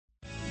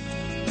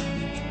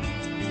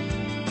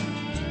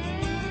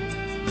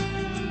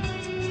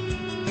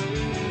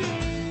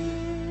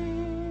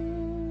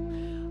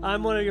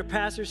I'm one of your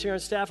pastors here on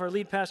staff. Our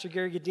lead pastor,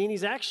 Gary Gadini,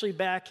 is actually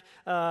back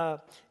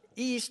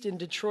east in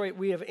Detroit.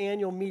 We have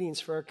annual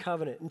meetings for our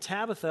covenant. And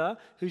Tabitha,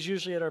 who's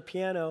usually at our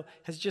piano,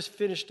 has just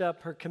finished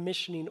up her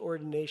commissioning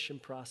ordination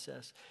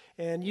process.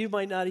 And you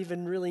might not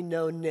even really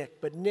know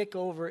Nick, but Nick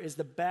over is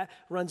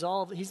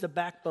he's the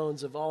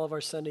backbones of all of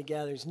our Sunday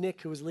gatherings.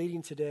 Nick, who is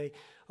leading today,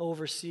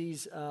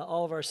 oversees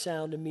all of our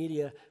sound and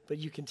media, but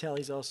you can tell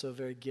he's also a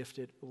very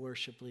gifted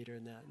worship leader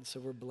in that. And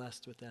so we're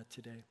blessed with that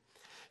today.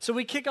 So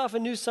we kick off a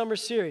new summer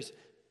series.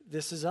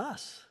 This is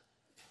us.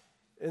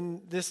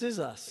 And this is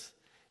us.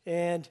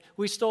 And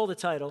we stole the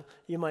title,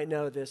 you might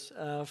know this,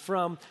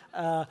 from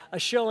a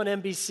show on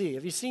NBC.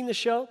 Have you seen the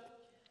show?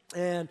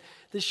 And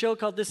this show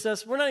called This Is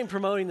Us, we're not even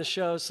promoting the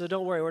show, so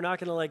don't worry. We're not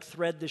going to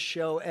thread the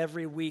show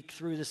every week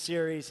through the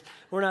series.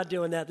 We're not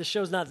doing that. The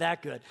show's not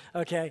that good,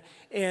 okay?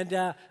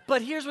 And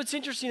but here's what's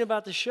interesting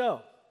about the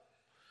show.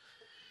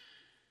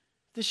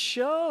 The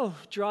show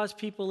draws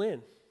people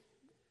in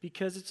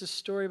because it's a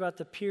story about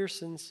the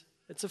Pearsons.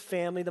 It's a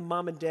family, the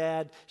mom and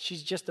dad.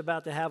 She's just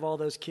about to have all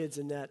those kids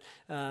in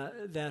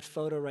that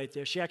photo right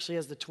there. She actually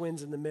has the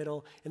twins in the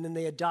middle, and then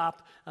they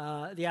adopt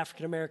the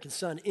African-American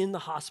son in the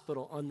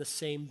hospital on the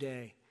same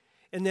day.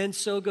 And then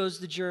so goes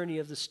the journey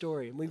of the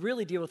story. And we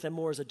really deal with them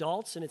more as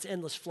adults, and it's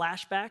endless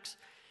flashbacks.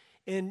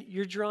 And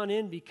you're drawn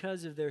in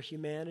because of their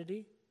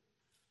humanity,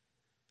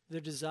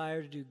 their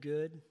desire to do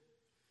good,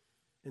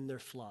 and their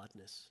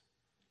flawedness.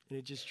 And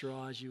it just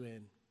draws you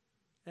in,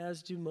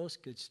 as do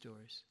most good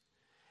stories.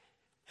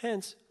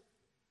 Hence,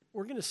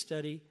 we're going to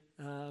study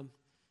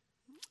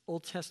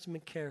Old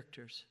Testament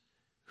characters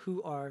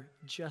who are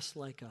just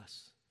like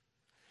us.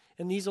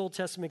 And these Old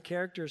Testament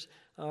characters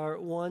are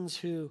ones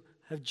who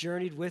have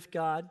journeyed with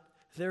God.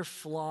 They're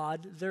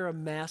flawed. They're a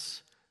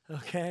mess,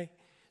 okay?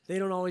 They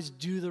don't always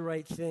do the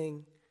right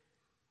thing,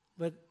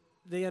 but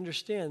they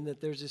understand that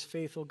there's this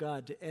faithful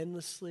God to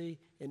endlessly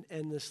and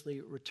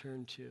endlessly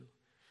return to.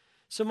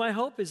 So my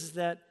hope is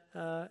that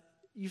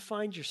you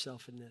find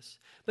yourself in this.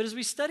 But as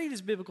we study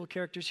these biblical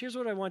characters, here's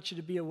what I want you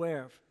to be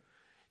aware of.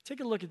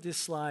 Take a look at this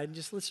slide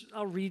and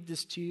I'll read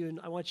this to you, and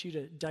I want you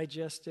to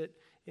digest it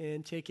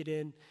and take it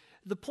in.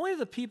 The point of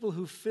the people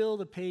who fill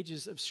the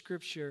pages of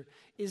Scripture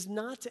is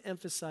not to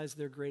emphasize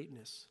their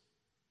greatness,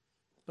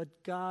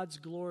 but God's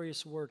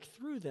glorious work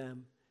through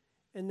them,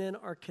 and then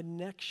our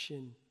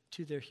connection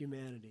to their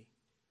humanity.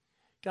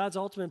 God's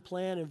ultimate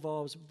plan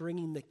involves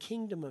bringing the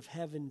kingdom of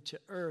heaven to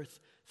earth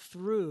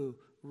through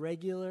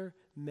regular,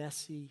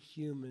 messy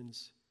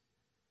humans.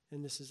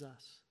 And this is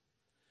us.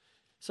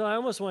 So I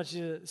almost want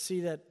you to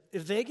see that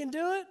if they can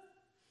do it,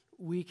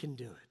 we can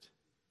do it.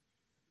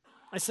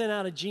 I sent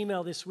out a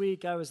Gmail this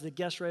week. I was the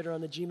guest writer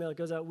on the Gmail. It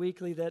goes out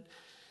weekly that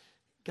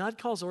God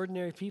calls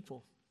ordinary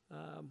people.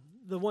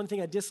 The one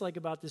thing I dislike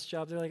about this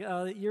job, they're like,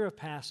 oh, you're a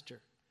pastor.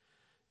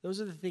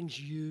 Those are the things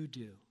you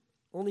do.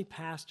 Only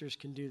pastors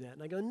can do that.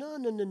 And I go, no.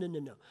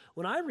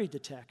 When I read the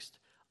text,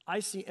 I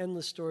see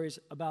endless stories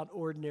about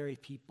ordinary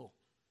people.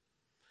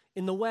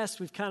 In the West,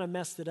 we've kind of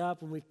messed it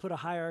up and we've put a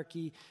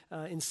hierarchy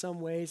in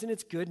some ways, and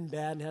it's good and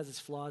bad and has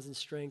its flaws and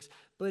strengths.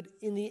 But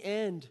in the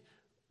end,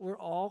 we're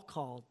all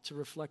called to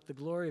reflect the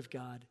glory of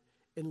God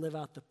and live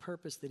out the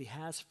purpose that He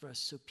has for us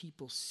so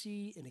people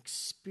see and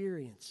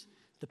experience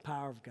the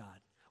power of God.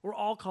 We're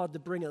all called to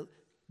bring a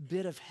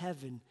bit of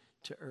heaven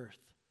to earth.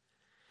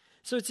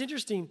 So it's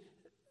interesting.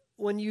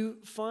 When you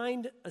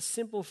find a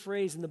simple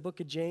phrase in the book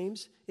of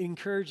James, it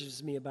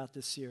encourages me about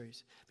this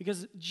series.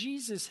 Because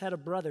Jesus had a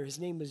brother. His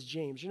name was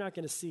James. You're not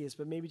going to see this,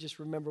 but maybe just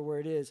remember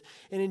where it is.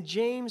 And in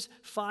James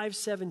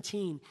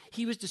 5:17,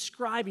 he was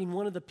describing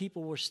one of the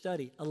people we're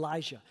studying,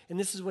 Elijah. And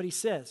this is what he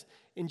says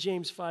in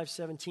James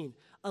 5:17.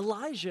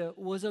 Elijah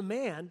was a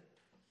man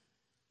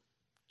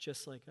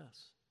just like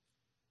us.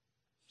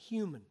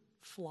 Human,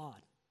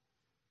 flawed,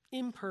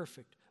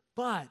 imperfect,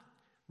 but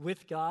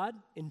with God,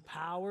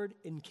 empowered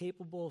and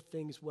capable of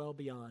things well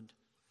beyond.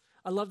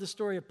 I love the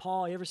story of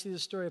Paul. You ever see the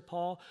story of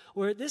Paul?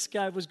 Where this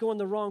guy was going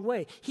the wrong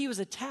way. He was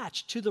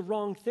attached to the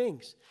wrong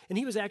things. And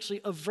he was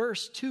actually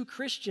averse to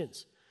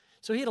Christians.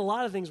 So he had a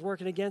lot of things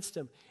working against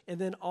him.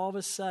 And then all of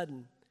a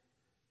sudden,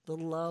 the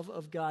love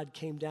of God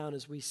came down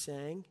as we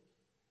sang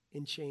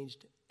and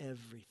changed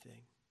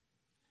everything.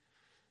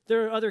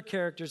 There are other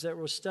characters that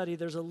we'll study.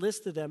 There's a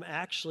list of them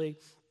actually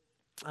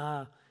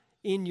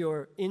in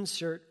your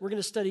insert. We're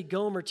going to study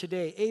Gomer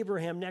today,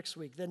 Abraham next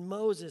week, then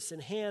Moses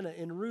and Hannah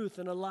and Ruth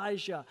and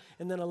Elijah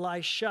and then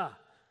Elisha,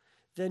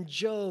 then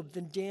Job,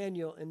 then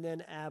Daniel, and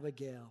then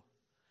Abigail.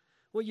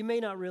 What you may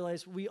not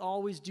realize, we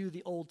always do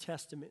the Old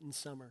Testament in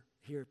summer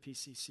here at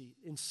PCC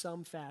in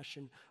some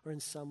fashion or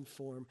in some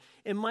form.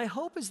 And my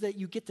hope is that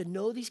you get to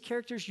know these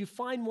characters. You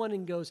find one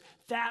and goes,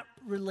 that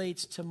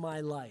relates to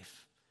my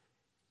life.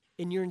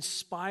 And you're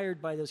inspired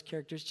by those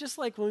characters, just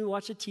like when we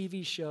watch a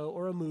TV show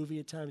or a movie,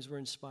 at times we're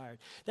inspired.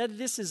 That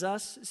This Is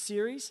Us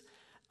series,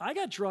 I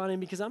got drawn in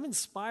because I'm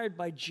inspired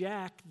by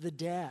Jack the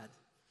dad.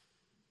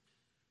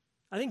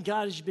 I think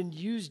God has been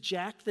used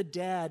Jack the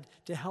dad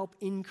to help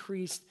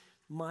increase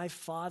my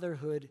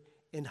fatherhood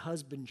and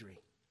husbandry.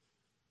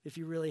 if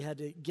you really had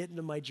to get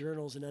into my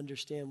journals and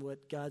understand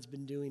what God's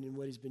been doing and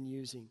what he's been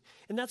using.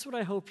 And that's what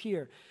I hope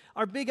here.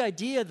 Our big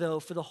idea, though,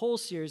 for the whole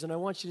series, and I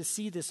want you to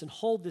see this and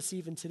hold this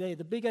even today,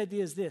 the big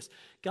idea is this: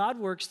 God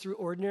works through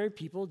ordinary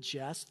people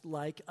just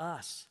like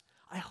us.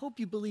 I hope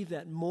you believe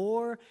that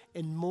more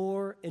and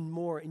more and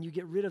more, and you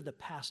get rid of the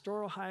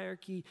pastoral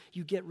hierarchy,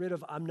 you get rid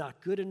of I'm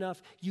not good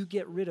enough, you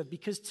get rid of,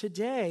 because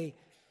today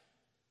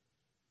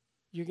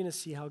you're going to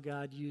see how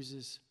God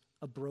uses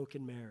a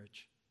broken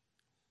marriage.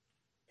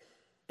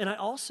 And I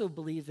also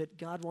believe that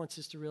God wants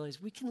us to realize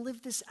we can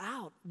live this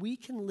out. We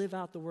can live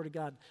out the Word of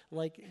God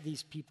like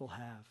these people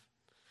have.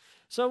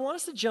 So I want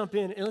us to jump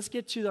in and let's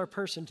get to our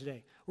person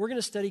today. We're going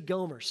to study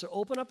Gomer. So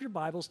open up your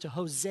Bibles to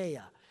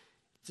Hosea.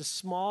 It's a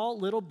small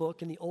little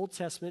book in the Old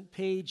Testament,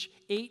 page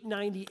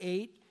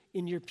 898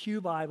 in your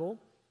Pew Bible.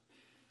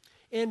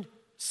 And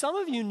some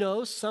of you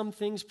know some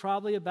things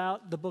probably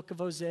about the book of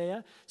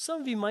Hosea. Some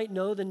of you might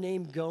know the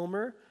name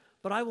Gomer.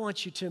 But I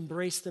want you to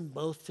embrace them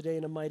both today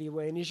in a mighty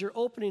way. And as you're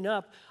opening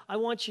up, I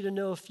want you to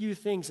know a few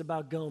things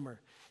about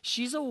Gomer.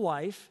 She's a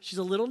wife, she's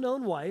a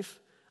little-known wife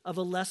of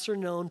a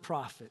lesser-known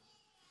prophet.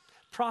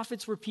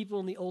 Prophets were people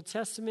in the Old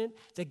Testament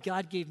that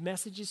God gave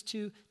messages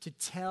to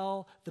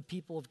tell the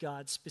people of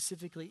God,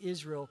 specifically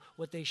Israel,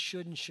 what they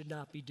should and should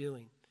not be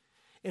doing.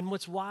 And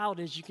what's wild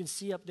is you can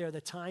see up there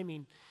the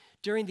timing.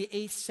 During the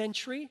 8th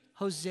century,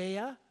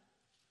 Hosea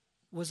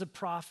was a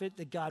prophet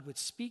that God would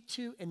speak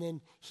to, and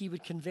then he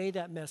would convey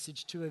that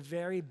message to a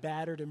very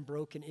battered and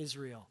broken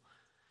Israel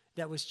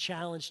that was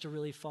challenged to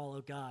really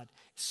follow God.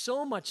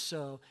 So much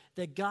so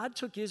that God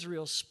took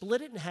Israel,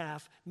 split it in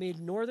half, made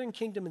northern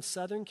kingdom and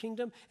southern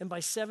kingdom, and by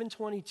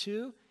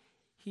 722,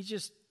 he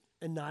just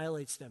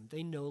annihilates them.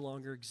 They no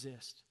longer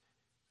exist.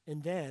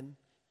 And then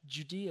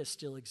Judea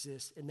still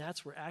exists, and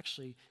that's where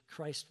actually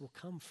Christ will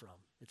come from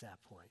at that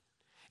point.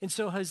 And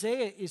so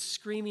Hosea is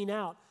screaming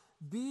out,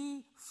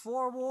 be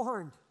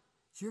forewarned.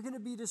 You're going to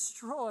be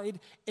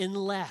destroyed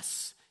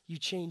unless you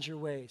change your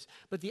ways.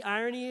 But the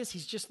irony is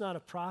he's just not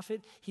a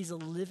prophet. He's a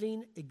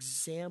living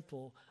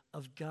example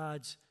of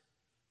God's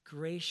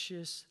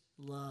gracious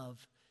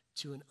love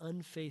to an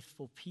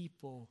unfaithful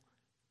people,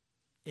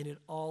 and it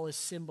all is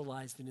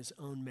symbolized in his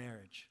own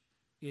marriage.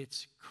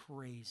 It's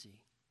crazy.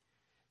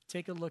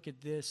 Take a look at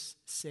this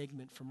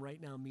segment from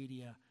Right Now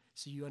Media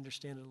so you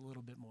understand it a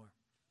little bit more.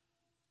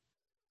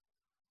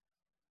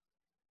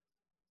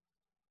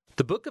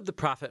 The book of the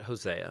prophet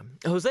Hosea.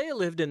 Hosea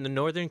lived in the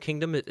northern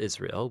kingdom of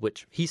Israel,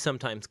 which he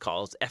sometimes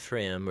calls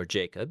Ephraim or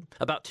Jacob,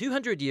 about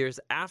 200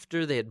 years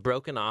after they had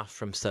broken off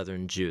from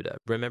southern Judah.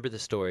 Remember the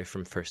story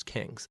from 1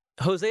 Kings.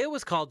 Hosea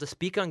was called to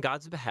speak on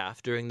God's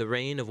behalf during the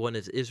reign of one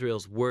of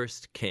Israel's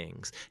worst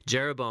kings,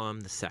 Jeroboam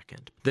II.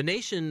 The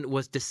nation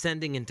was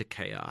descending into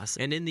chaos,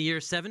 and in the year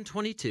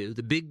 722,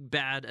 the big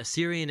bad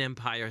Assyrian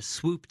Empire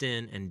swooped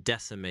in and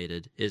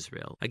decimated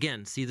Israel.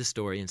 Again, see the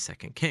story in 2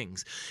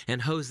 Kings.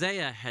 And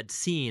Hosea had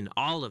seen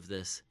all of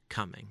this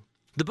coming.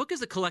 The book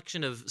is a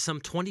collection of some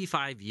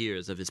 25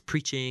 years of his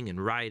preaching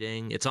and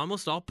writing. It's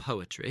almost all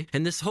poetry.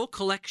 And this whole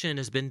collection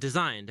has been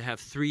designed to have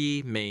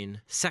 3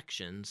 main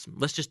sections.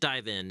 Let's just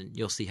dive in and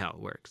you'll see how it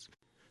works.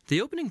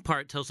 The opening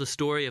part tells the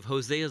story of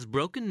Hosea's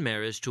broken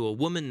marriage to a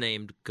woman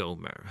named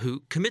Gomer,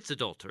 who commits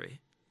adultery.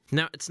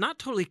 Now, it's not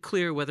totally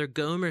clear whether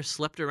Gomer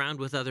slept around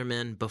with other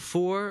men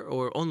before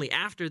or only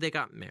after they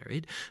got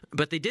married,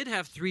 but they did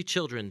have 3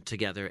 children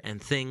together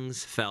and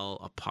things fell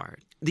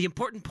apart. The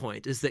important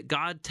point is that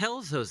God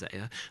tells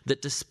Hosea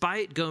that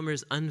despite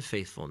Gomer's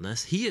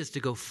unfaithfulness, he is to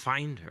go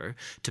find her,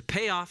 to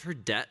pay off her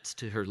debts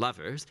to her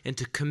lovers, and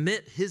to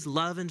commit his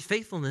love and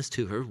faithfulness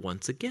to her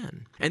once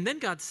again. And then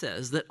God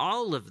says that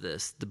all of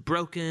this, the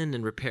broken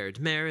and repaired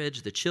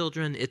marriage, the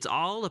children, it's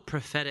all a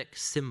prophetic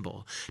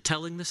symbol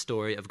telling the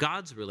story of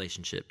God's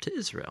relationship to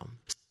Israel.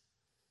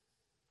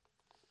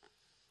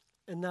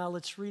 And now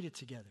let's read it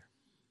together.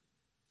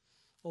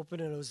 Open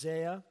in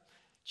Hosea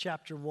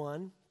chapter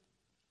 1,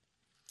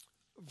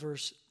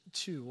 verse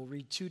 2. We'll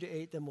read 2 to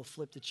 8, then we'll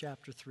flip to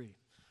chapter 3.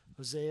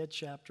 Hosea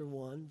chapter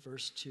 1,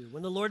 verse 2.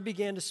 When the Lord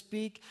began to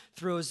speak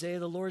through Hosea,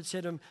 the Lord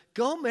said to him,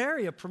 "Go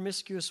marry a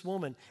promiscuous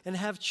woman and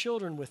have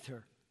children with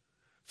her.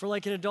 For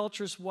like an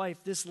adulterous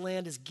wife, this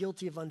land is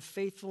guilty of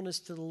unfaithfulness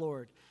to the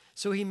Lord."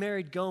 So he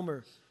married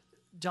Gomer,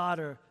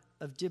 daughter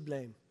of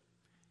Diblaim.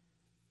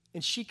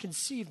 And she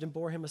conceived and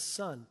bore him a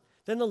son.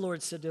 Then the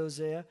Lord said to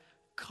Hosea,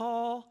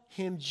 "Call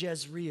him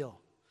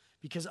Jezreel,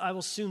 because I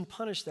will soon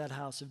punish that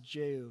house of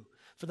Jehu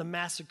for the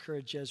massacre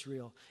at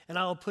Jezreel, and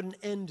I will put an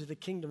end to the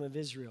kingdom of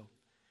Israel.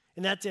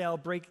 In that day I will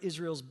break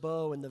Israel's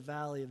bow in the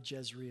valley of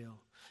Jezreel."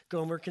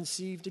 Gomer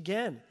conceived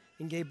again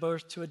and gave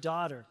birth to a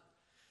daughter.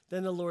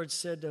 Then the Lord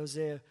said to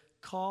Hosea,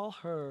 "Call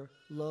her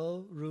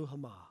Lo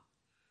Ruhamah,"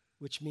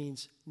 which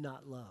means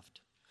not loved.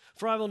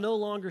 "For I will no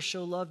longer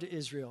show love to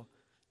Israel,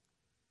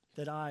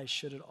 that I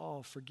should at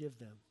all forgive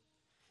them.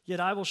 Yet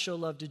I will show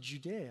love to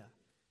Judea,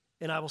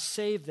 and I will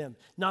save them,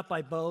 not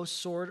by bow,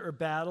 sword, or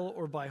battle,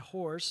 or by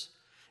horse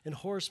and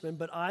horsemen,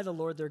 but I, the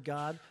Lord their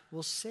God,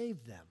 will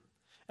save them."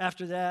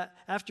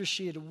 After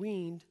she had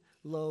weaned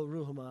Lo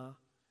Ruhamah,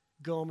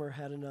 Gomer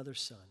had another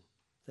son.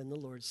 Then the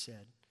Lord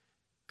said,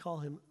 call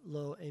him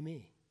Lo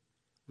Ami,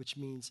 which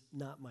means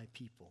not my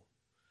people.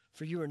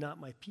 For you are not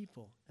my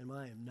people, and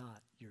I am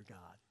not your God.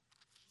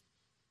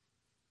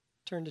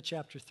 Turn to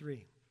chapter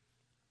 3.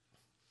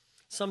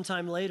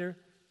 Sometime later,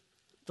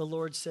 the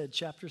Lord said,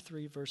 chapter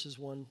 3, verses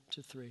 1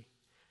 to 3.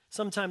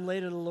 Sometime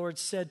later, the Lord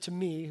said to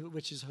me,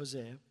 which is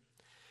Hosea,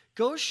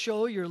 go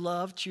show your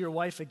love to your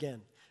wife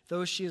again,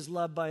 though she is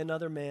loved by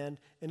another man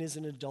and is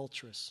an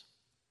adulteress.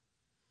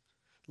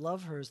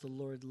 Love her as the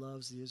Lord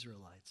loves the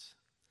Israelites,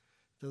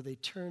 though they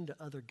turn to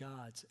other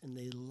gods and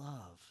they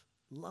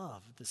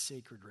love the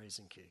sacred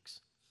raisin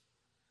cakes.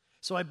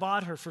 So I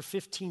bought her for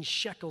 15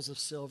 shekels of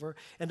silver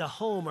and a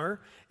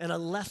homer and a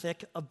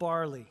lethek of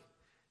barley.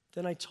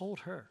 Then I told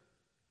her,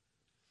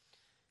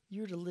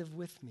 you are to live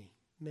with me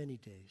many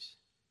days.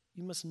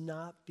 You must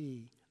not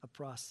be a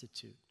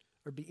prostitute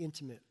or be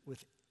intimate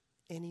with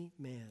any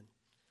man,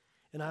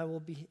 and I will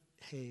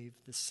behave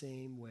the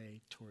same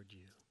way toward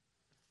you.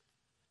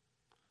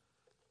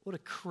 What a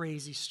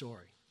crazy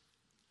story.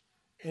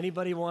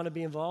 Anybody want to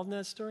be involved in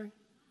that story?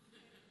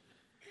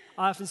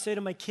 I often say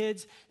to my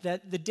kids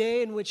that the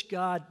day in which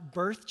God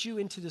birthed you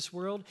into this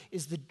world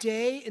is the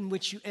day in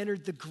which you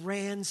entered the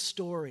grand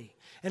story.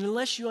 And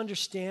unless you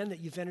understand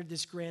that you've entered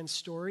this grand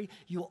story,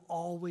 you will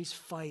always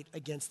fight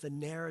against the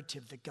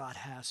narrative that God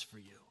has for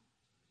you.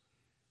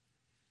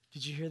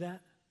 Did you hear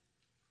that?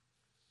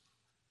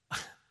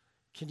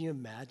 Can you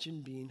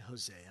imagine being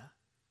Hosea?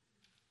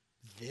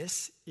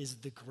 This is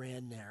the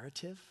grand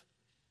narrative.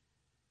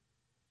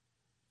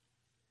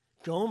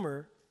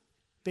 Gomer,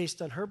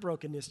 based on her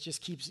brokenness,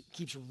 just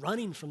keeps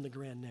running from the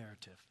grand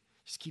narrative.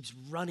 Just keeps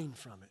running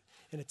from it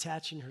and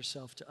attaching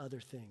herself to other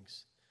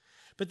things.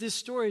 But this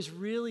story is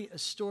really a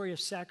story of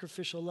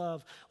sacrificial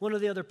love. One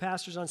of the other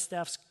pastors on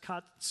staff,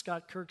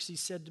 Scott Kirksey,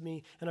 said to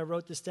me, and I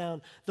wrote this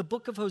down, the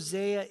book of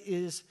Hosea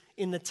is,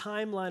 in the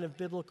timeline of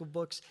biblical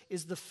books,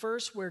 is the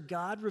first where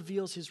God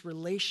reveals his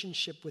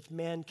relationship with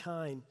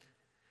mankind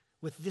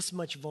with this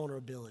much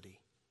vulnerability.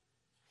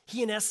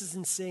 He, in essence,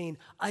 is saying,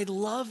 I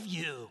love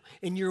you,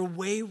 and your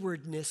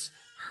waywardness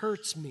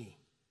hurts me.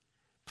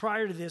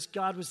 Prior to this,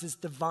 God was this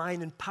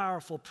divine and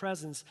powerful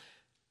presence,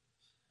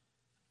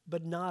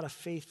 but not a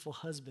faithful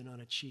husband on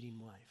a cheating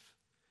wife.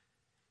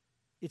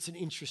 It's an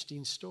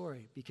interesting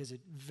story because it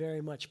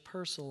very much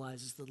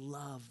personalizes the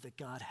love that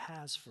God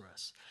has for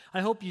us. I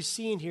hope you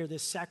see in here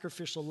this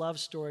sacrificial love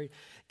story.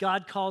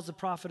 God calls the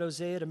prophet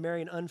Hosea to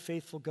marry an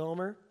unfaithful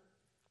Gomer.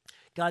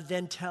 God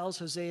then tells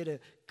Hosea to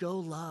go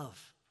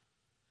love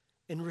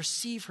and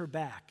receive her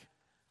back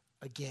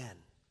again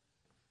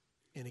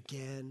and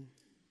again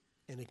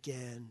and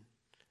again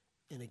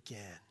and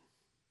again.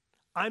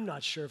 I'm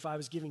not sure if I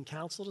was giving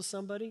counsel to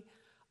somebody,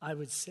 I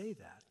would say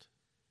that.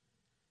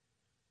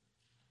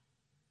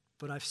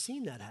 But I've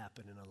seen that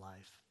happen in a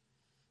life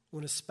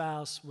when a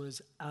spouse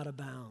was out of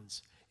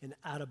bounds and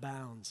out of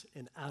bounds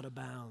and out of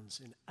bounds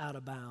and out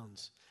of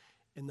bounds,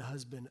 and the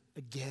husband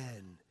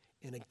again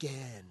and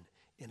again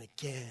and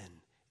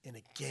again and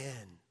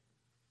again,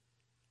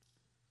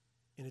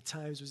 and at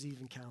times was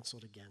even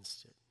counseled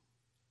against it.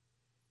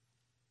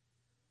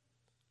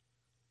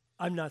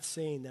 I'm not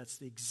saying that's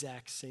the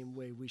exact same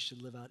way we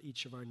should live out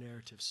each of our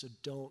narratives, so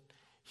don't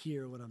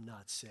hear what I'm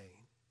not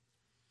saying.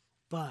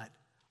 But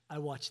I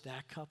watched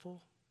that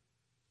couple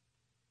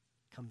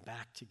come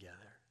back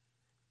together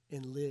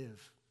and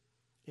live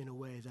in a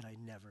way that I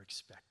never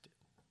expected.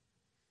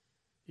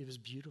 It was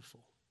beautiful.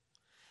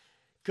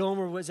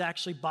 Gomer was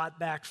actually bought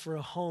back for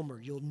a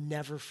homer. You'll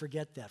never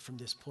forget that from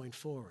this point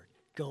forward.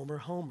 Gomer,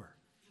 Homer.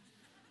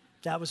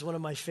 That was one of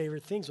my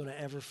favorite things when I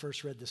ever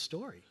first read the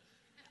story.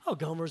 Oh,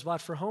 Gomer was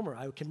bought for Homer.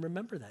 I can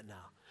remember that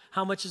now.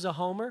 How much is a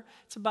homer?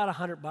 It's about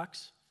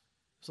 $100.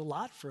 It's a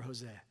lot for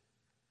Hosea.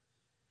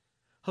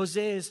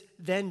 Hosea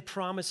then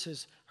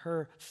promises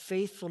her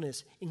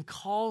faithfulness and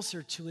calls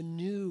her to a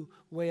new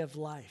way of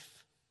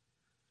life.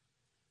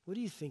 What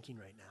are you thinking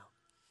right now?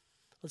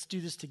 Let's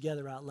do this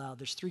together out loud.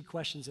 There's 3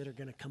 questions that are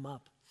going to come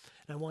up.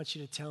 And I want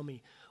you to tell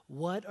me,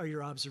 what are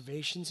your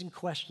observations and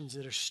questions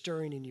that are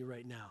stirring in you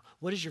right now?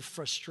 What is your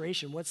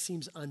frustration? What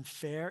seems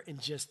unfair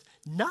and just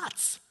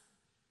nuts?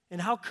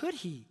 And how could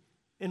he?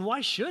 And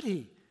why should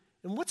he?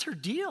 And what's her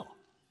deal?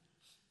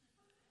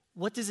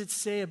 What does it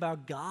say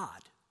about God?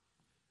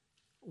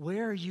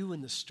 Where are you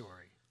in the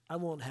story? I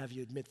won't have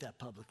you admit that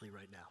publicly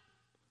right now.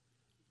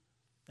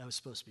 That was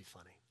supposed to be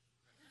funny.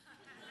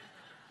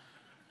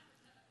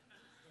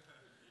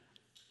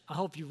 I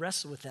hope you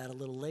wrestle with that a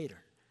little later,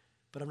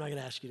 but I'm not going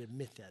to ask you to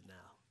admit that now.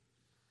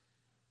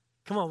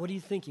 Come on, what are you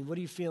thinking? What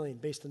are you feeling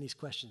based on these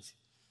questions?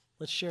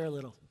 Let's share a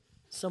little.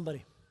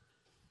 Somebody.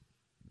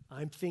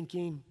 I'm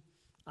thinking,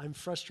 I'm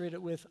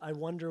frustrated with, I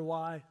wonder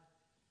why.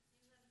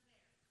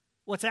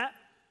 What's that?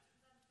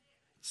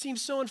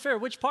 Seems so unfair.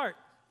 Which part?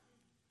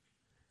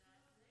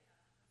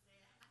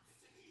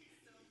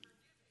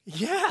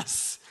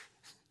 Yes.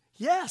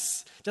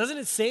 Yes. Doesn't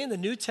it say in the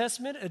New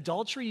Testament,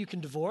 adultery you can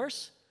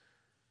divorce?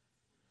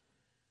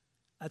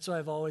 That's why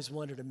I've always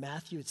wondered. In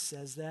Matthew, it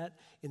says that.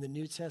 In the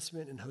New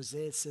Testament, in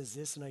Hosea, it says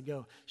this. And I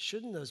go,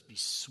 shouldn't those be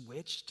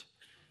switched?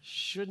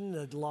 Shouldn't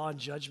the law and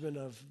judgment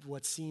of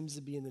what seems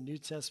to be in the New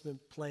Testament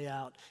play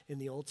out in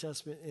the Old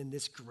Testament, in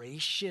this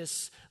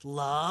gracious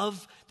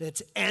love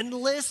that's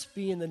endless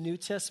be in the New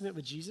Testament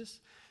with Jesus?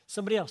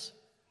 Somebody else.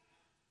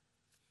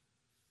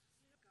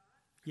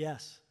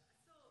 Yes.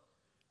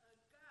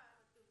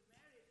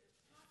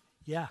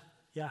 Yeah,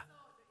 yeah.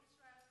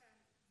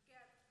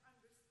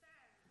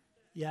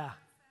 Yeah.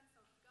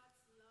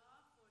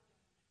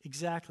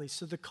 Exactly.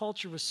 So the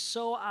culture was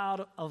so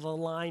out of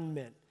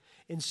alignment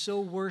and so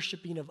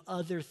worshiping of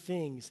other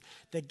things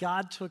that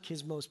God took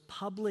his most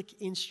public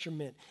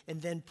instrument and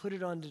then put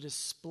it on to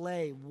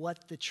display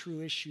what the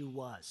true issue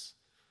was.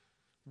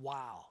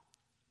 Wow.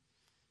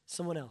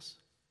 Someone else.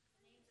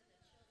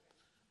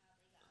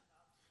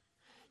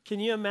 Can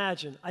you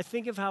imagine? I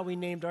think of how we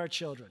named our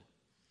children.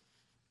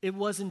 It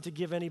wasn't to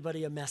give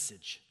anybody a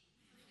message.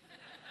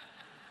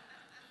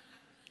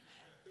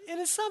 And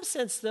in some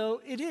sense,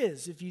 though, it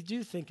is, if you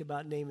do think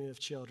about naming of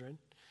children.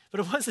 But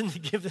it wasn't to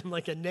give them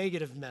like a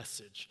negative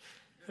message,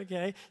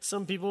 okay?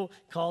 Some people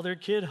call their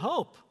kid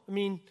Hope. I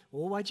mean,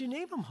 well, why'd you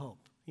name him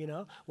Hope, you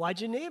know? Why'd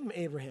you name him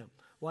Abraham?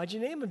 Why'd you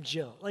name him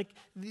Joe? Like,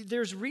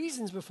 there's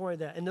reasons before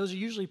that, and those are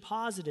usually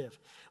positive.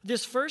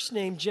 This first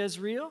name,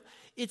 Jezreel,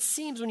 it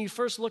seems when you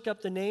first look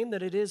up the name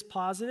that it is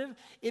positive.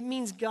 It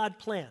means God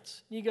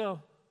plants. You go,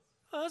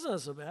 oh, that's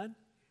not so bad.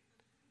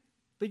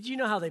 But you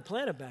know how they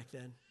planted back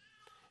then?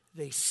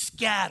 They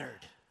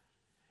scattered.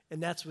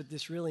 And that's what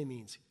this really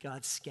means.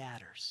 God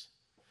scatters.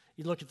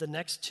 You look at the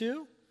next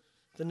two,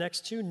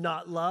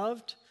 not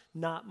loved,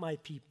 not my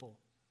people.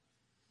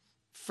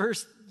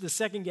 First, the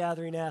second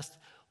gathering asked,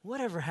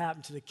 whatever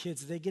happened to the kids?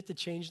 Did they get to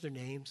change their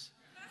names?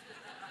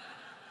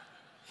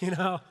 You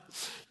know,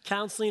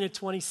 counseling at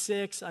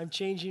 26, I'm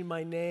changing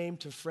my name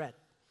to Fred,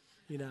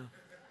 you know.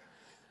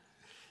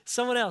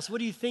 Someone else, what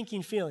are you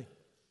thinking, feeling?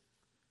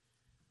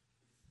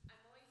 I'm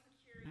always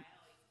secure. I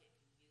always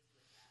get confused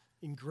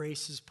with that. And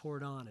grace is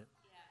poured on it.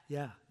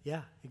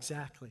 Yeah,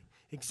 exactly.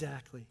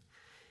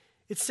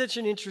 It's such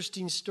an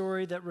interesting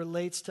story that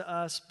relates to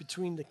us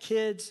between the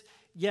kids.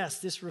 Yes,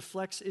 this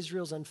reflects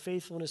Israel's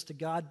unfaithfulness to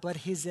God, but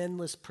his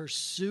endless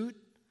pursuit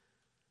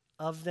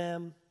of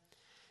them.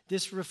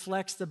 This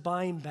reflects the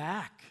buying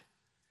back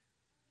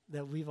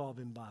that we've all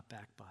been bought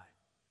back by.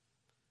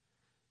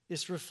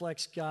 This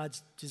reflects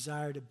God's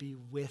desire to be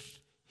with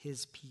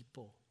his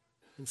people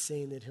and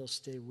saying that he'll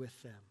stay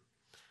with them.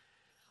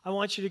 I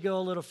want you to go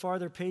a little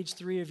farther, page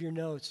 3 of your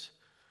notes.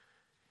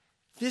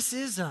 This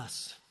is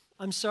us.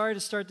 I'm sorry to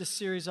start this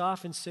series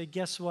off and say,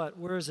 guess what?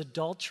 We're as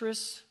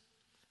adulterous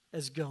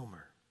as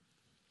Gomer.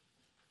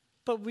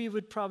 But we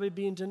would probably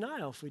be in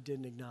denial if we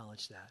didn't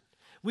acknowledge that.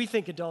 We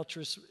think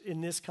adulterous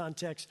in this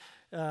context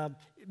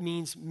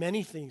means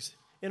many things.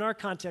 In our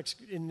context,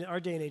 in our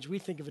day and age, we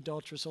think of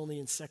adulterous only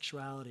in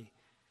sexuality.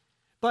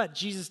 But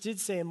Jesus did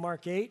say in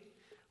Mark 8,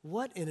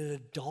 what an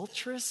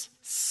adulterous,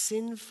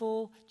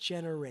 sinful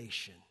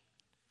generation.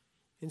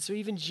 And so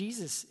even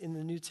Jesus in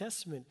the New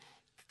Testament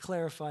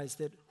clarifies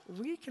that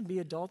we can be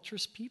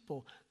adulterous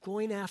people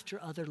going after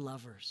other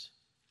lovers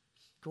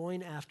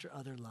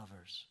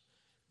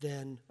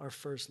than our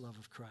first love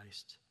of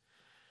Christ.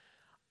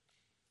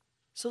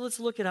 So let's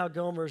look at how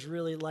Gomer is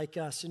really like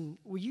us. And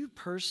will you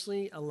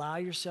personally allow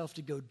yourself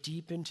to go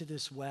deep into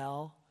this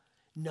well,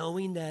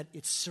 knowing that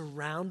it's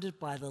surrounded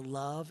by the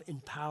love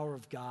and power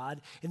of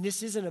God? And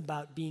this isn't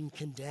about being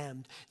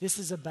condemned. This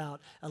is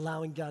about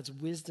allowing God's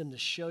wisdom to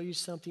show you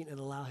something and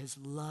allow his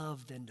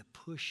love then to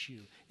push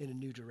you in a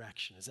new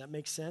direction. Does that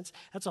make sense?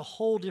 That's a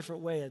whole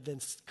different way than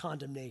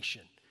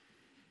condemnation.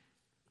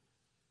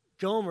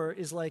 Gomer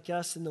is like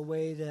us in the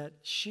way that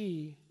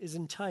she is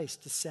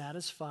enticed to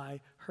satisfy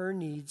her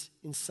needs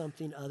in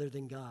something other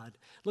than God.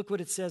 Look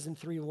what it says in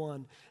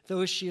 3:1.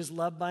 Though she is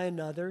loved by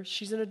another,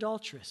 she's an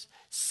adulteress.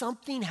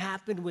 Something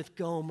happened with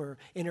Gomer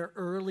in her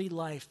early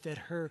life that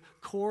her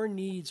core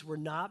needs were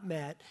not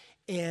met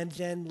and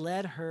then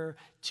led her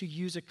to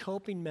use a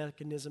coping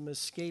mechanism,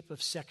 escape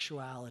of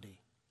sexuality.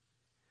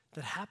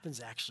 That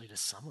happens actually to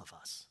some of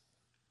us.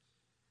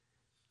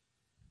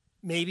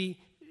 Maybe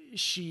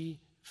she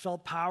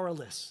felt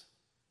powerless.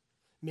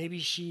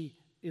 Maybe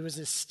it was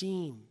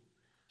esteem.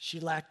 She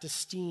lacked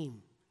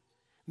esteem.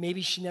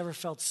 Maybe she never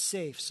felt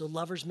safe, so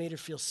lovers made her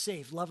feel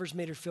safe. Lovers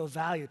made her feel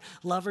valued.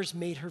 Lovers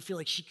made her feel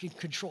like she could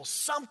control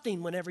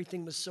something when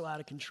everything was so out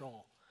of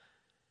control.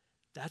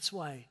 That's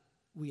why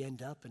we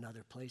end up in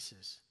other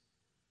places.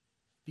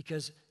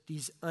 Because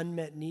these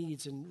unmet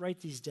needs, and write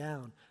these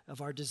down,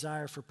 of our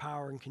desire for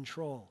power and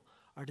control,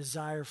 our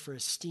desire for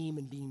esteem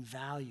and being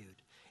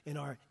valued, and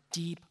our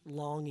deep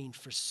longing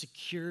for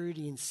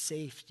security and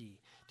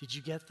safety. Did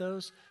you get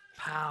those?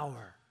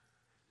 Power,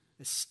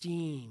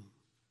 esteem,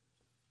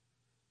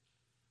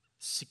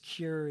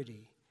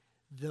 security.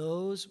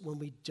 Those, when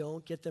we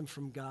don't get them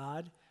from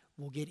God,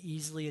 will get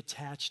easily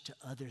attached to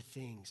other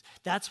things.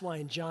 That's why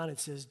in John it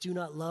says, do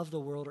not love the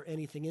world or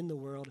anything in the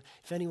world.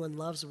 If anyone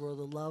loves the world,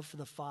 the love for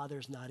the Father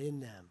is not in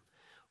them.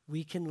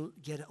 We can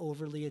get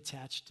overly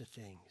attached to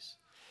things.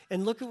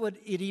 And look at what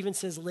it even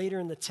says later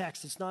in the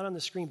text. It's not on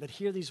the screen, but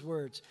hear these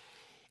words.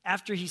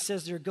 After he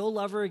says to her, go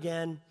love her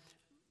again,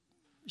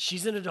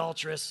 she's an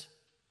adulteress.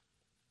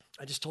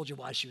 I just told you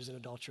why she was an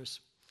adulteress.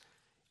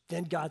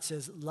 Then God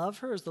says, love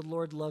her as the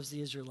Lord loves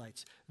the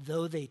Israelites,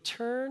 though they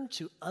turn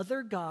to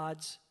other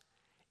gods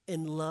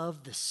and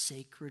love the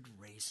sacred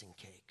raisin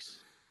cakes.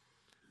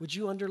 Would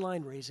you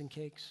underline raisin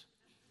cakes?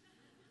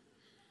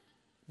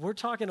 We're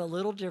talking a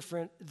little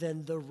different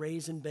than the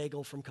raisin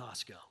bagel from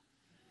Costco.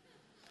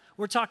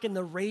 We're talking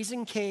the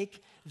raisin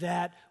cake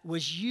that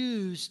was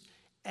used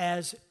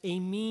as a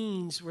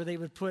means where they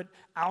would put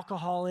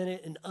alcohol in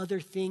it and other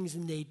things,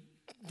 and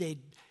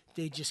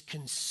they just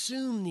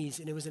consume these,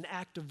 and it was an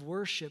act of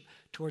worship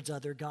towards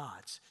other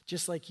gods.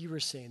 Just like you were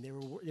saying,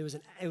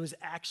 it was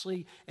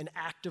actually an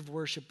act of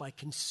worship by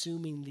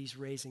consuming these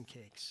raisin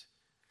cakes.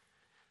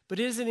 But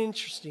isn't it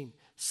interesting?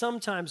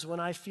 Sometimes when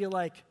I feel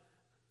like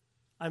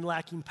I'm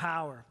lacking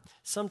power,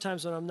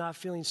 sometimes when I'm not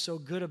feeling so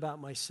good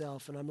about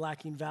myself and I'm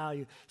lacking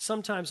value,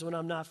 sometimes when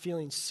I'm not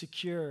feeling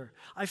secure,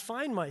 I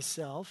find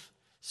myself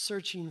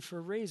searching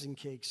for raisin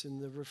cakes in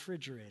the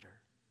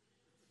refrigerator.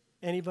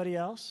 Anybody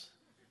else?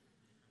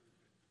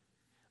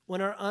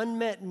 When our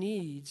unmet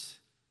needs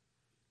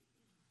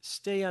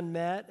stay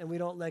unmet and we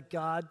don't let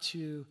God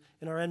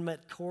and our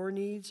unmet core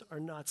needs are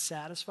not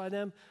satisfy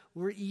them,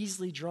 we're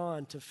easily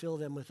drawn to fill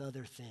them with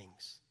other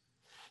things.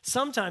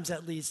 Sometimes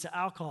that leads to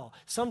alcohol.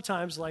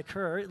 Sometimes, like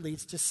her, it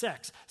leads to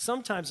sex.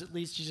 Sometimes it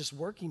leads to just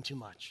working too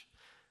much.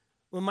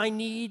 When my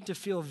need to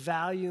feel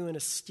value and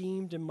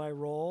esteemed in my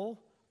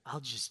role,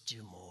 I'll just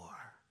do more.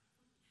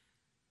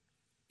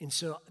 And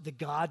so the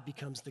God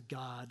becomes the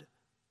God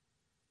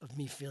of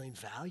me feeling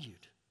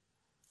valued.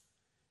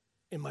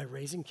 And my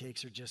raisin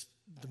cakes are just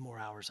the more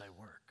hours I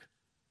work.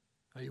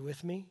 Are you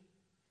with me?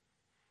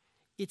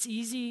 It's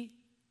easier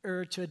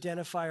to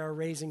identify our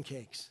raisin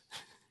cakes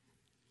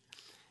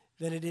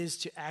than it is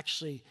to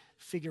actually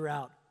figure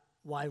out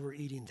why we're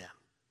eating them.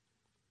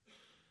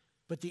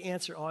 But the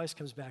answer always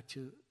comes back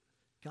to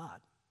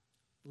God.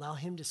 Allow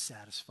him to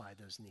satisfy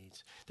those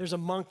needs. There's a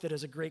monk that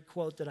has a great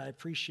quote that I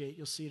appreciate.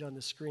 You'll see it on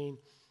the screen.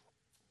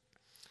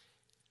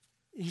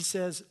 He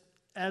says,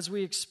 as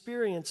we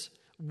experience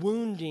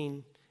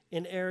wounding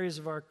in areas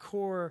of our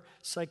core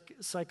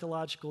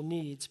psychological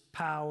needs,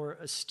 power,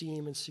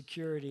 esteem, and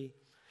security,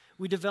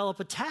 we develop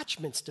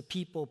attachments to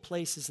people,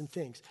 places, and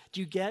things. Do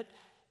you get?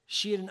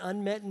 She had an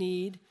unmet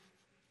need,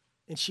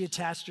 and she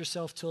attached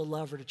herself to a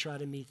lover to try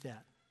to meet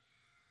that.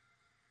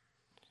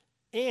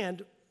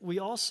 And we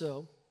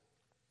also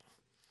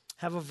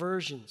have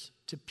aversions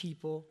to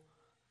people,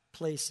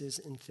 places,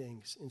 and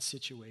things, and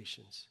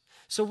situations.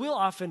 So we'll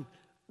often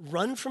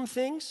run from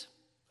things,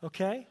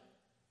 okay?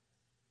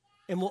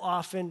 And we'll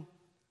often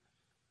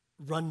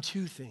run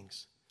to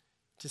things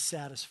to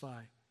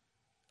satisfy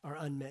our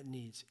unmet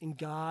needs. And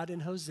God in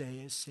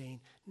Hosea is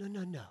saying,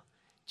 no,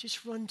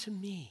 just run to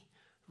me.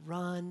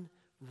 Run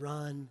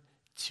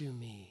to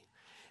me.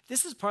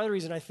 This is part of the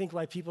reason I think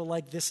why people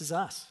like This Is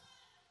Us.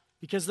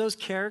 Because those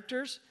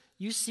characters,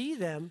 you see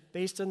them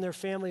based on their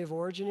family of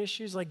origin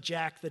issues, like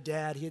Jack the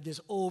dad. He had this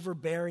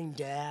overbearing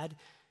dad,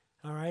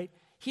 all right?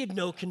 He had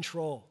no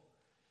control.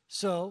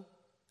 So,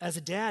 as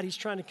a dad, he's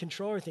trying to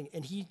control everything.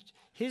 And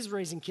his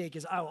raisin cake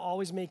is, I will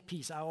always make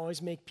peace. I will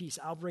always make peace.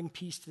 I'll bring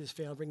peace to this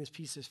family. I'll bring this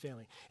peace to his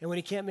family. And when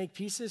he can't make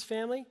peace to his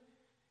family,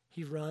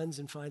 he runs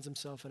and finds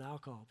himself in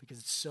alcohol because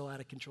it's so out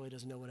of control he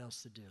doesn't know what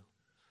else to do.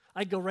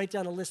 I'd go right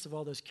down a list of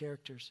all those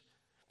characters,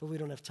 but we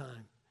don't have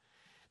time.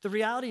 The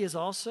reality is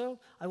also,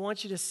 I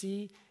want you to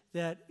see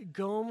that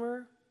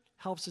Gomer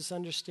helps us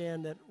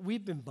understand that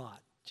we've been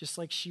bought, just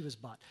like she was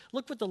bought.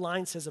 Look what the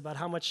line says about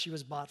how much she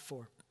was bought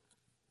for.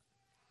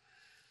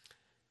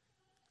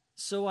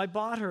 So I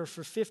bought her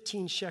for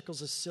 15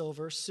 shekels of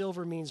silver.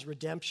 Silver means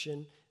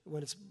redemption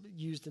when it's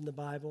used in the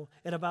Bible,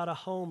 and about a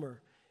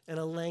homer and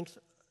a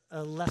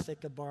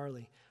lethek of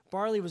barley.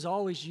 Barley was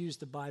always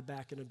used to buy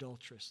back an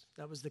adulteress.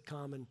 That was the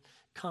common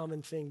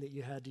thing that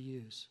you had to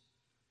use.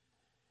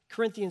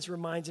 Corinthians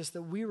reminds us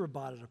that we were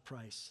bought at a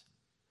price.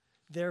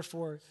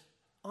 Therefore,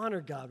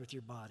 honor God with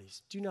your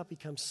bodies. Do not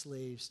become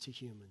slaves to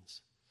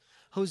humans.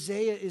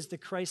 Hosea is the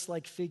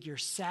Christ-like figure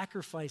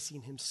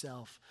sacrificing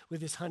himself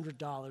with his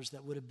 $100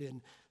 that would have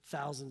been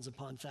thousands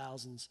upon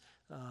thousands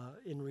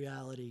in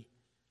reality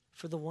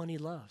for the one he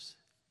loves.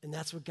 And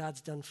that's what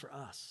God's done for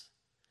us.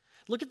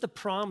 Look at the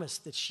promise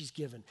that she's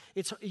given.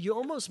 You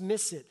almost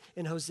miss it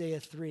in Hosea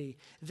 3.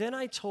 Then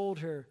I told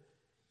her,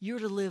 you're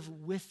to live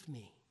with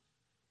me.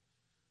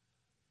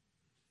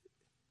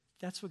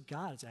 That's what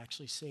God's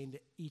actually saying to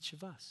each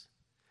of us.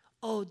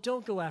 Oh,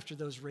 don't go after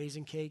those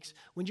raisin cakes.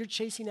 When you're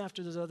chasing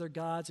after those other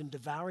gods and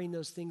devouring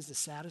those things to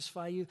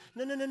satisfy you,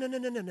 no.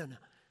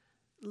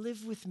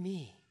 Live with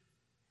me.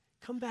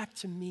 Come back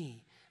to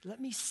me. Let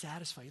me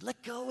satisfy you.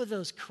 Let go of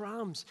those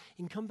crumbs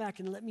and come back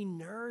and let me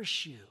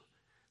nourish you.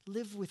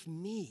 Live with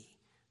me.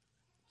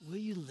 Will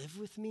you live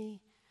with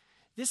me?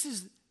 This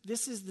is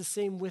the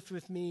same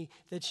with me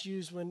that's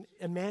used when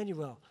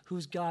Emmanuel,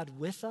 who's God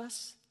with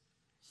us,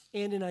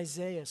 and in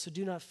Isaiah. So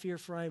do not fear,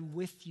 for I am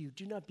with you.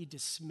 Do not be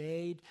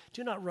dismayed.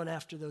 Do not run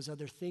after those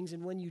other things.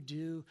 And when you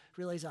do,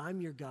 realize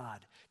I'm your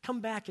God. Come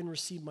back and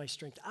receive my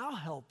strength. I'll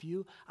help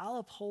you. I'll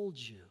uphold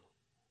you.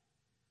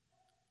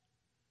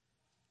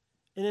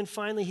 And then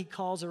finally, he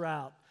calls her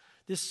out.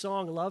 This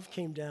song, Love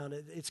Came Down,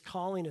 it's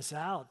calling us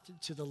out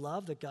to the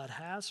love that God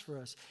has for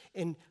us.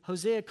 And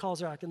Hosea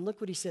calls her out. And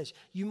look what he says.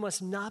 You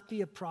must not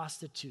be a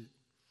prostitute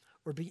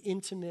or be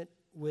intimate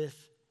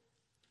with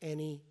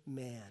any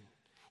man.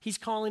 He's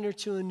calling her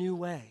to a new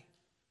way.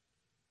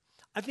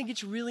 I think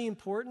it's really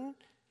important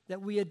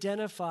that we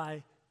identify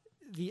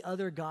the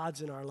other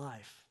gods in our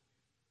life.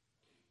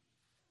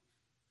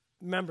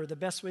 Remember, the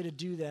best way to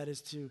do that is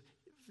to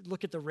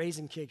look at the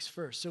raisin cakes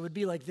first. So it would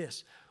be like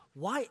this.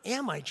 Why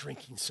am I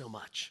drinking so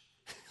much?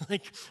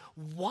 Like,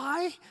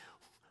 why?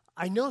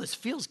 I know this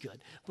feels good,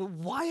 but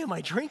why am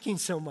I drinking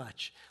so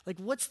much? Like,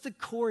 what's the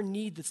core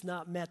need that's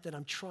not met that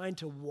I'm trying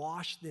to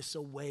wash this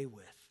away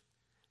with?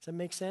 Does that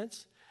make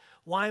sense?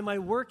 Why am I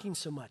working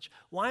so much?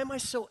 Why am I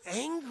so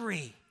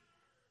angry?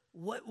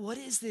 What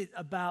is it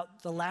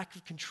about the lack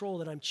of control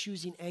that I'm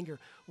choosing anger?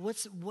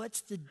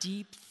 What's the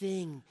deep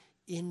thing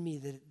in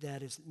me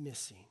that is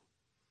missing?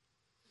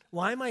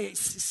 Why am I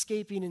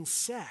escaping in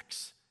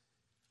sex?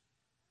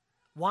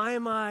 Why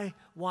am I?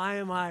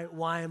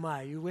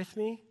 You with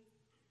me?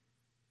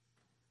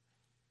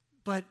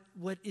 But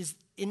what is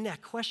in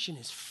that question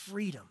is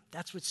freedom.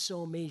 That's what's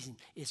so amazing,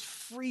 is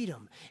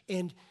freedom.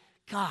 And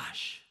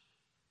gosh,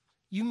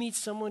 you meet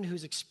someone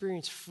who's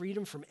experienced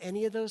freedom from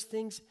any of those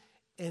things,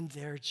 and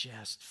they're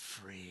just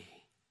free.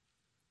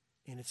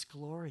 And it's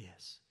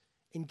glorious.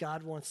 And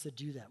God wants to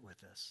do that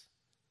with us.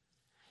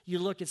 You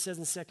look, it says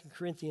in 2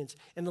 Corinthians,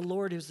 and the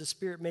Lord, who's the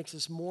Spirit, makes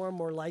us more and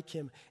more like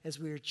him as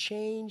we are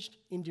changed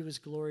into his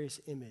glorious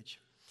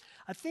image.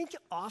 I think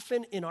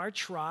often in our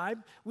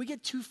tribe, we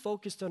get too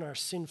focused on our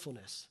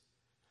sinfulness.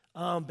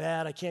 Oh, I'm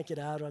bad, I can't get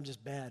out, or I'm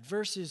just bad.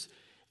 Versus,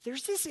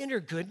 there's this inner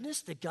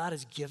goodness that God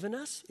has given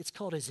us. It's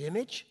called his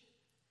image.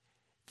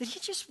 That he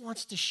just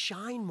wants to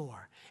shine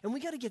more. And we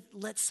got to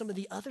let some of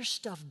the other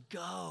stuff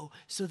go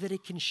so that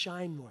it can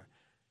shine more.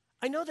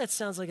 I know that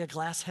sounds like a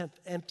glass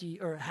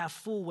empty or half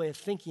full way of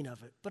thinking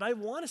of it, but I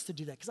want us to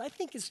do that because I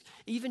think as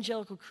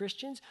evangelical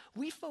Christians,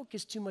 we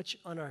focus too much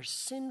on our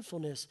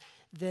sinfulness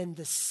than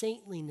the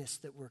saintliness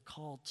that we're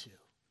called to.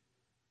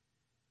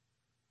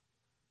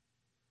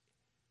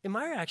 And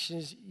my reaction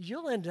is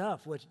you'll end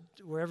up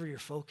wherever you're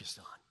focused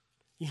on.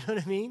 You know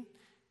what I mean?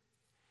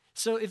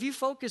 So if you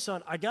focus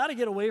on, I got to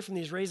get away from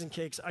these raisin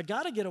cakes, I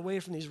got to get away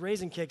from these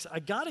raisin cakes,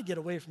 I got to get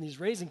away from these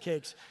raisin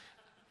cakes,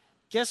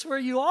 guess where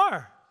you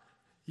are?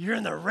 You're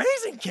in the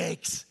raisin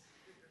cakes,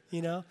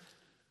 you know?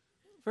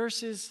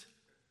 Versus,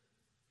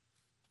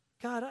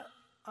 God,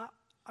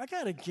 I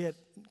got to get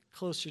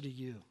closer to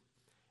you.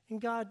 And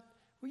God,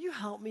 will you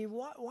help me?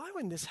 Why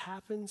when this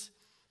happens,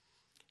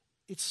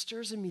 it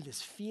stirs in me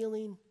this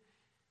feeling?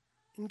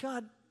 And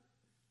God,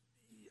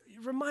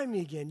 remind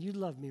me again, you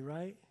love me,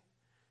 right?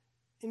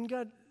 And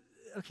God,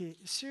 okay,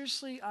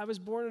 seriously, I was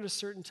born at a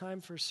certain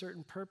time for a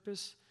certain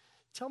purpose.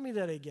 Tell me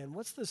that again.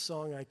 What's the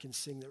song I can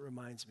sing that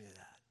reminds me of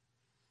that?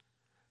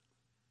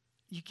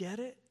 You get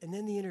it? And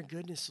then the inner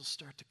goodness will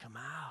start to come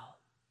out.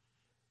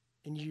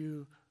 And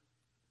you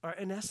are,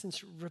 in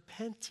essence,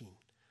 repenting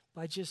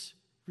by just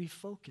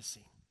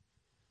refocusing.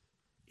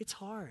 It's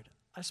hard.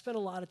 I spent a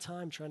lot of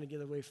time trying to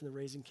get away from the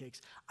raisin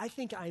cakes. I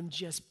think I'm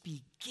just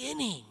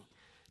beginning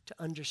to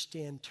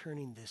understand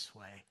turning this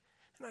way.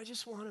 And I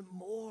just wanted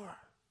more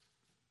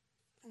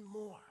and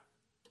more.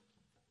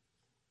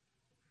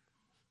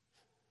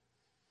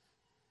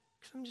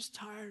 Because I'm just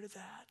tired of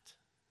that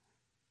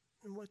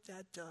and what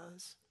that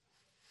does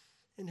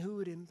and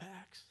who it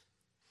impacts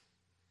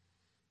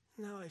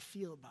and how I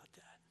feel about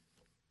that.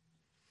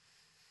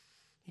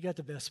 You got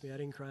the best of me. I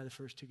didn't cry the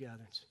first two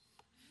gatherings.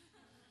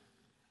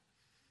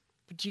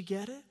 But do you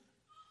get it?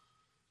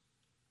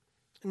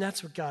 And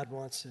that's what God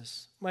wants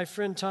us. My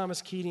friend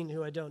Thomas Keating,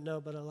 who I don't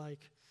know but I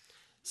like,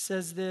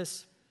 says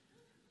this: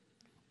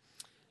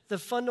 the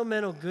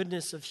fundamental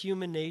goodness of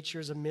human nature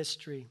is a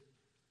mystery,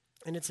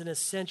 and it's an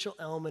essential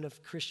element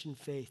of Christian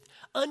faith.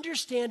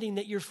 Understanding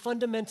that you're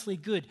fundamentally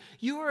good.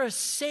 You are a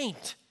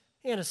saint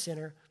and a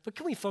sinner, but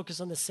can we focus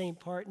on the saint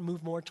part and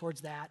move more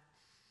towards that?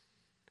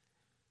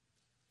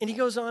 And he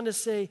goes on to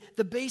say,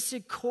 the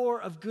basic core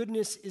of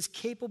goodness is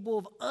capable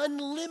of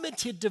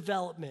unlimited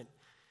development.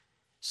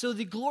 So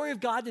the glory of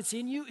God that's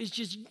in you is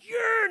just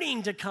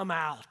yearning to come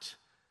out.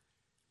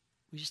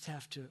 We just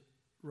have to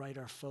right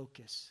our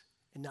focus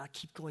and not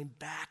keep going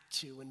back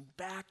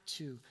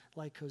to,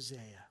 like Hosea.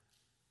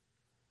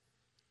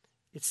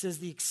 It says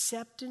the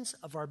acceptance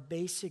of our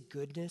basic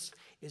goodness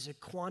is a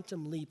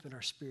quantum leap in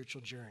our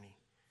spiritual journey.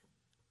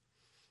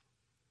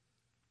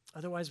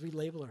 Otherwise, we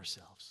label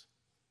ourselves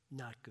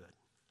not good.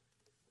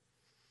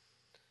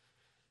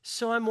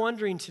 So I'm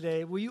wondering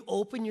today, will you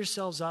open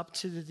yourselves up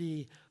to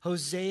the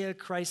Hosea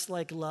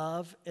Christ-like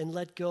love and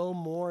let go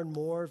more and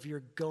more of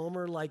your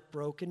Gomer-like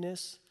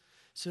brokenness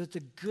so that the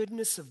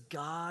goodness of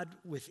God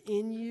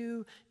within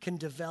you can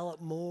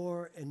develop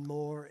more and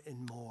more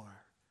and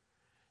more?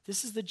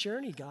 This is the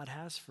journey God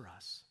has for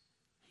us.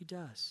 He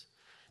does.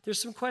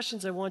 There's some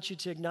questions I want you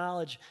to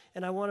acknowledge,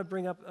 and I want to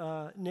bring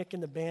up Nick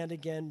and the band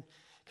again,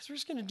 because we're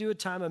just going to do a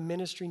time of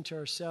ministering to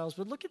ourselves.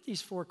 But look at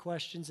these 4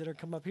 questions that are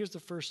come up. Here's the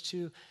first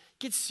 2.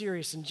 Get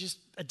serious and just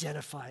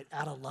identify it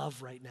out of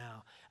love right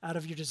now, out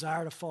of your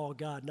desire to follow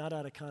God, not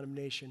out of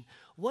condemnation.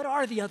 What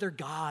are the other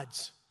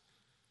gods?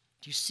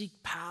 Do you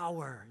seek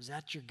power? Is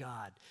that your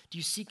God? Do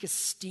you seek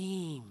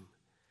esteem?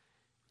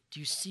 Do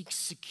you seek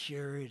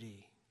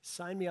security?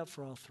 Sign me up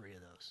for all 3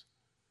 of those.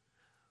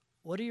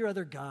 What are your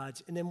other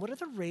gods? And then what are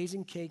the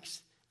raisin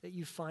cakes that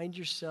you find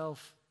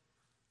yourself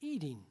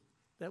eating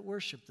that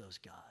worship those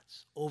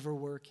gods?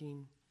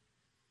 Overworking,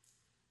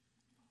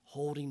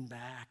 holding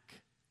back.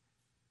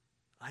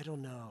 I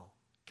don't know.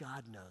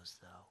 God knows,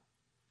 though.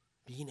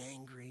 Being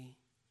angry,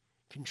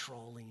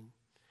 controlling.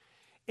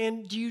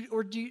 And do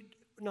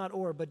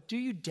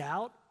you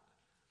doubt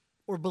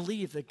or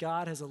believe that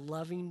God has a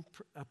loving,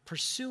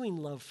 pursuing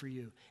love for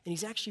you, and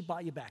he's actually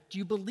bought you back? Do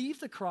you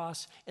believe the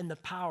cross and the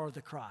power of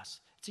the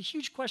cross? It's a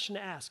huge question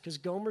to ask because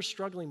Gomer's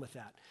struggling with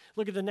that.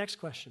 Look at the next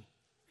question.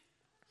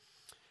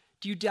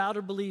 Do you doubt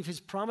or believe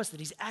his promise that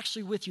he's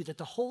actually with you, that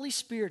the Holy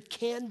Spirit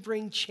can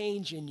bring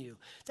change in you?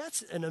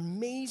 That's an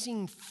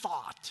amazing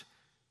thought.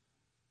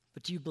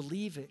 But do you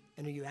believe it,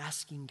 and are you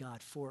asking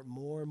God for it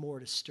more and more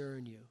to stir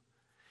in you?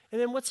 And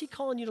then what's he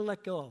calling you to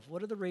let go of?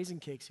 What are the raisin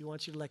cakes he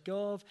wants you to let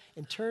go of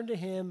and turn to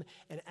him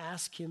and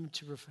ask him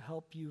to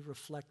help you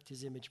reflect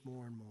his image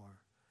more and more?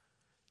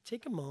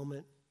 Take a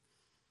moment.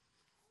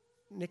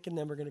 Nick and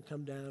them are going to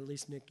come down, at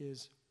least Nick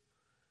is.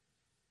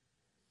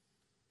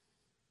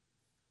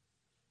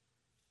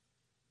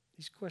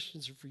 These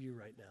questions are for you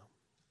right now.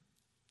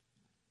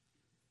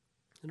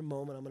 In a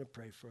moment, I'm going to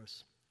pray for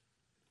us.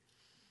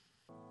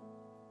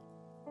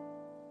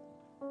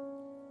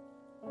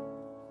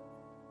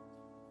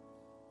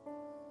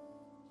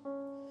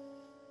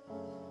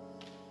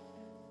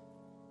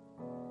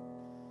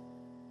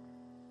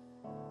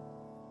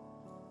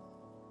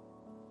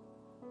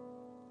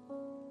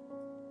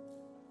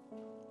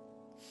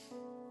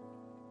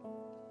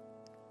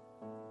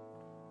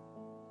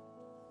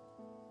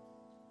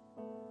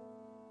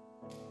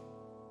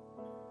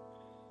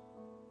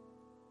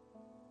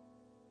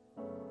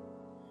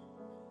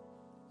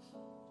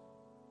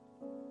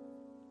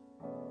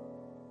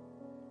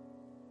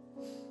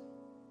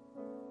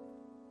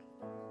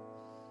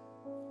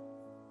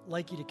 I'd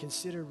like you to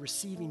consider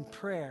receiving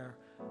prayer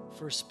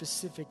for a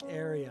specific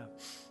area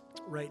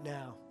right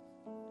now.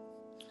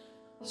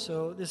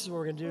 So this is what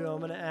we're going to do. I'm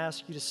going to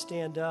ask you to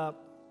stand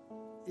up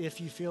if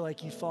you feel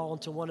like you fall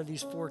into one of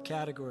these 4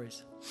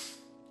 categories.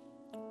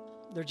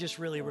 They're just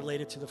really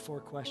related to the 4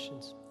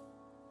 questions.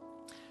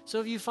 So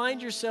if you find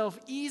yourself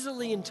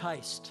easily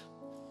enticed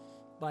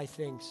by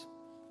things,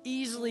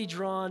 easily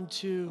drawn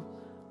to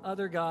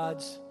other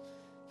gods,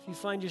 if you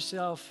find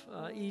yourself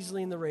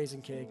easily in the raisin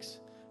cakes,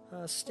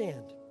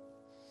 stand.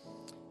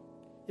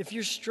 If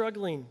you're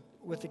struggling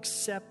with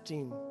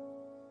accepting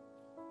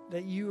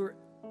that you are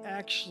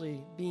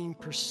actually being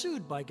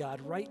pursued by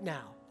God right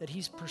now, that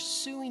he's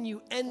pursuing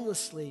you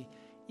endlessly,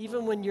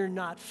 even when you're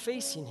not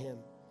facing him,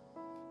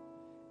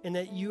 and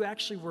that you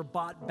actually were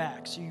bought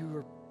back, so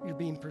you're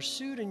being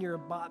pursued and you're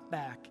bought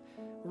back.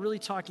 We're really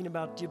talking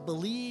about, do you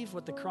believe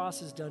what the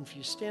cross has done for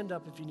you? Stand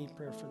up if you need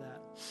prayer for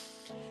that.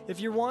 If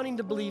you're wanting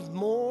to believe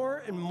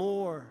more and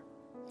more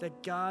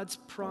that God's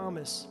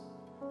promise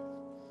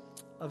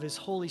of his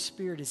Holy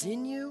Spirit is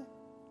in you,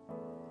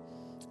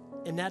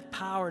 and that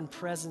power and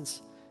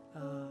presence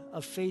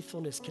of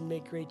faithfulness can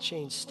make great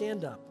change,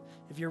 stand up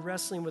if you're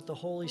wrestling with the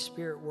Holy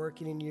Spirit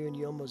working in you and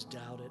you almost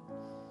doubt it.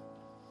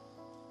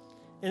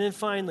 And then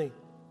finally,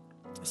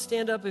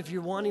 stand up if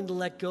you're wanting to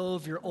let go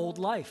of your old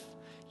life.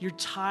 You're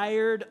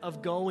tired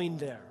of going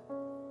there,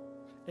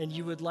 and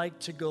you would like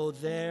to go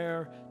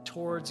there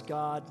towards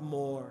God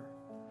more.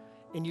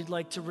 And you'd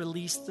like to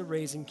release the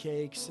raisin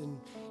cakes and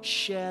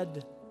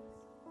shed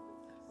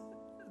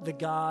the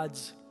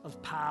gods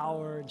of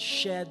power and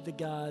shed the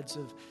gods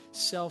of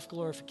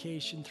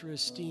self-glorification through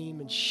esteem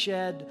and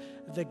shed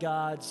the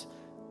gods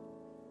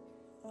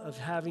of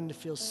having to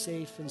feel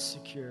safe and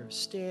secure.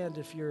 Stand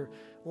if you're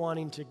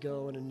wanting to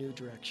go in a new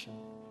direction.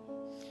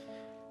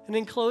 And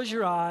then close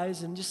your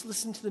eyes and just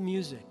listen to the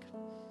music.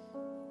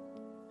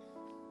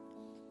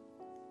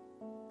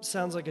 It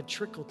sounds like a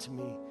trickle to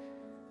me,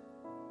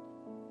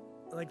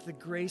 like the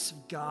grace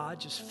of God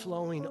just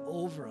flowing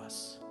over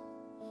us.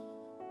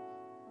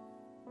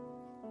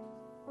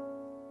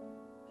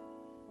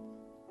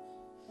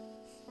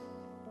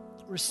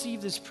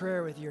 Receive this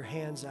prayer with your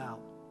hands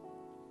out.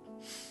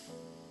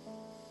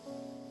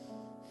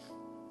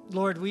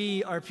 Lord,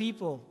 we are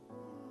people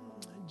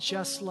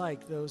just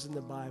like those in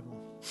the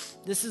Bible.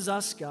 This is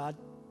us, God,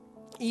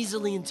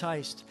 easily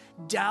enticed,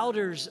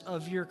 doubters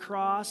of your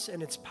cross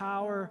and its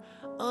power,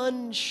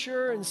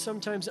 unsure and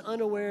sometimes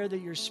unaware that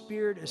your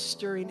Spirit is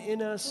stirring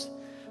in us,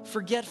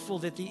 forgetful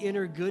that the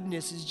inner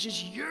goodness is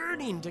just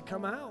yearning to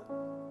come out.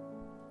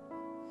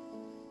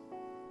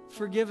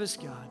 Forgive us,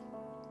 God.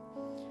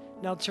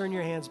 Now turn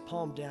your hands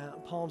palms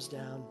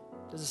down.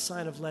 as a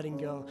sign of letting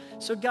go.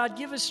 So God,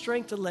 give us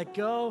strength to let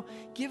go.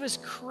 Give us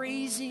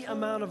crazy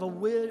amount of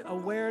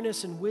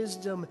awareness and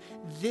wisdom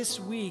this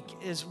week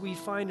as we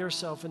find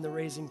ourselves in the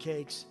raising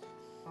cakes.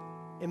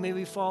 And may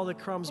we follow the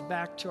crumbs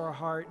back to our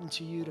heart and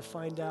to you to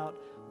find out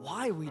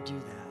why we do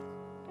that.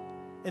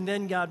 And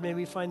then, God, may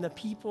we find the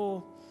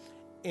people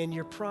and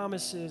your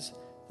promises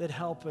that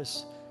help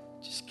us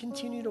just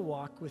continue to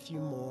walk with you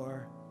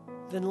more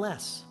than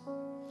less.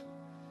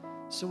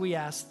 So we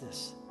ask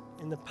this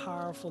in the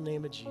powerful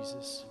name of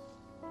Jesus.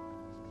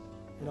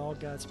 And all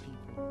God's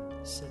people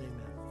said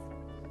amen.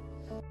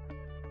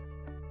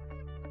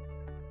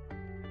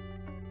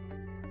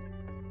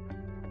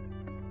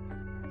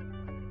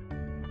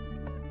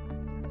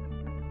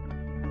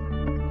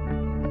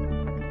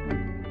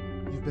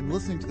 You've been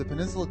listening to the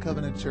Peninsula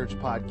Covenant Church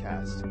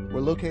podcast.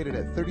 We're located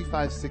at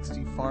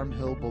 3560 Farm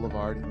Hill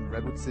Boulevard in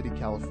Redwood City,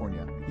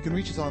 California. You can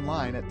reach us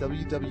online at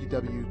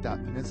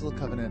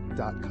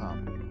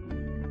www.peninsulacovenant.com.